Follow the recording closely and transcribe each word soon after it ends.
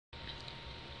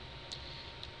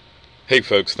Hey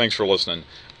folks, thanks for listening.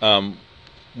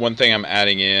 One thing I'm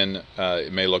adding in,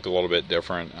 it may look a little bit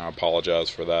different, I apologize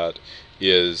for that,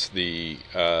 is the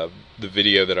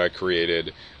video that I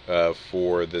created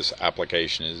for this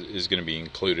application is going to be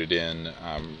included in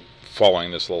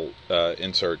following this little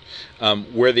insert.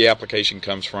 Where the application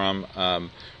comes from,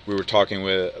 we were talking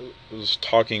with I was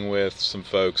talking with some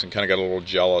folks and kind of got a little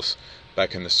jealous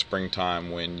back in the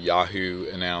springtime when Yahoo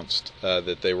announced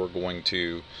that they were going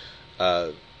to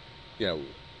you know,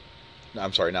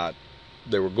 I'm sorry, not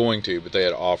they were going to, but they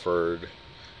had offered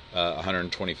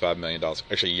 $125 million.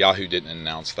 Actually, Yahoo didn't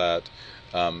announce that.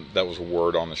 That was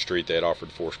word on the street. They had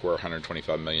offered Foursquare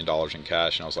 $125 million in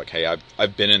cash, and I was like, hey,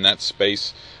 I've been in that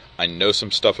space. I know some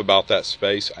stuff about that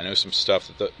space. I know some stuff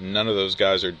that none of those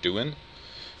guys are doing.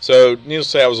 So,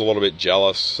 needless to say, I was a little bit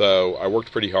jealous. So, I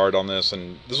worked pretty hard on this,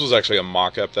 and this was actually a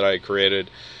mock-up that I had created.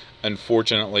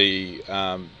 Unfortunately,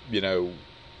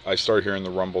 I started hearing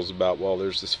the rumbles about, well,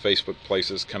 there's this Facebook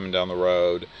Places coming down the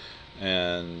road,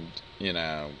 and,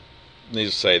 needless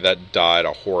to say, that died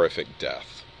a horrific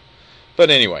death. But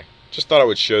anyway, just thought I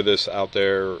would show this out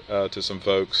there to some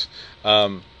folks.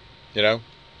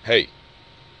 Hey,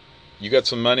 you got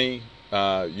some money,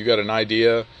 you got an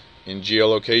idea in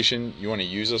geolocation, you want to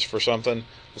use this for something,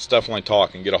 let's definitely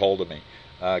talk and get a hold of me,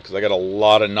 because I got a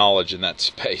lot of knowledge in that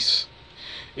space.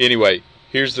 Anyway,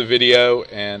 here's the video,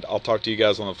 and I'll talk to you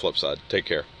guys on the flip side. Take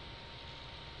care.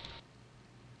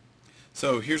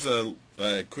 So here's a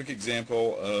quick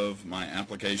example of my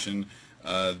application.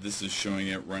 This is showing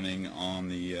it running on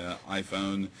the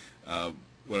iPhone.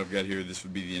 What I've got here, this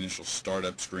would be the initial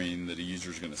startup screen that a user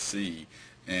is going to see,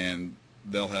 and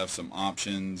they'll have some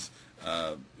options.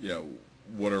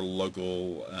 What are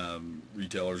local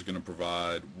retailers going to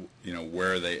provide?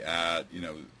 Where are they at?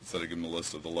 Instead of giving them a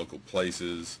list of the local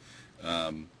places.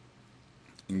 You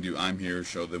can do I'm here,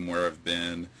 show them where I've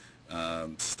been,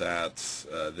 stats,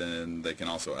 then they can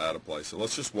also add a place. So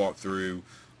let's just walk through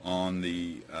on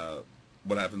the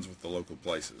what happens with the local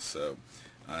places. So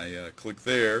I click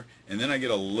there, and then I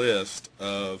get a list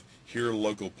of here are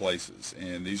local places,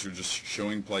 and these are just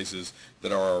showing places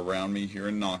that are around me here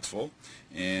in Knoxville,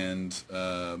 and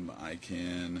I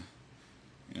can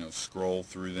scroll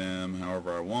through them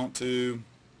however I want to.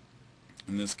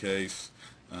 In this case,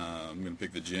 I'm going to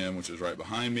pick the gym, which is right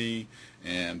behind me,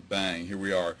 and bang, here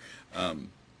we are.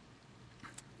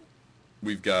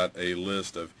 We've got a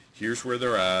list of here's where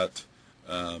they're at.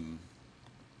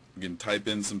 We can type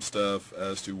in some stuff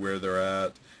as to where they're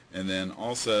at, and then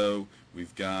also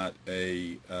we've got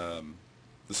the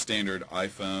standard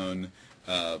iPhone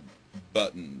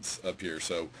buttons up here.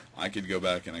 So I could go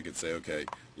back and I could say, okay,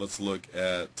 let's look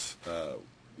at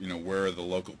where are the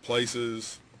local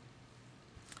places.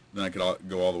 Then I could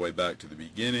go all the way back to the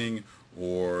beginning,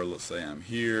 or let's say I'm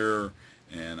here,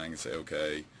 and I can say,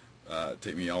 okay,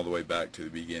 take me all the way back to the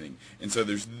beginning. And so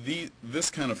there's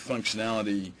this kind of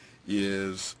functionality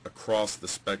is across the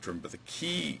spectrum, but the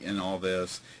key in all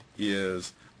this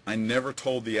is I never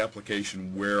told the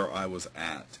application where I was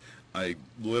at. I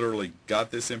literally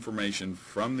got this information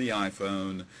from the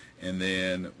iPhone and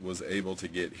then was able to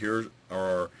get, here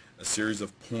are a series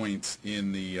of points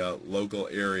in the local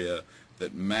area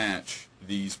that match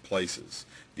these places.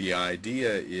 The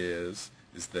idea is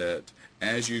that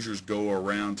as users go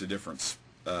around to different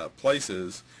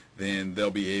places, then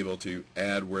they'll be able to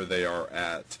add where they are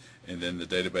at, and then the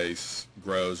database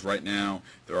grows. Right now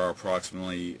there are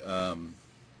approximately I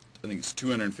think it's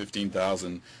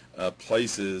 215,000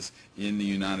 places in the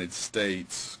United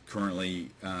States currently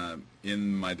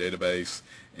in my database,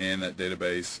 and that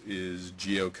database is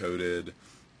geocoded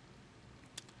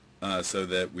so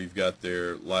that we've got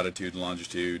their latitude and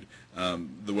longitude.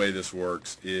 The way this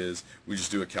works is we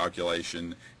just do a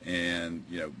calculation and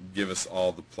give us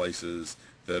all the places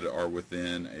that are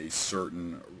within a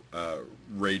certain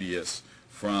radius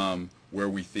from where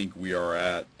we think we are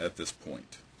at this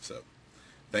point. So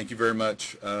thank you very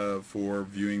much for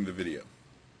viewing the video.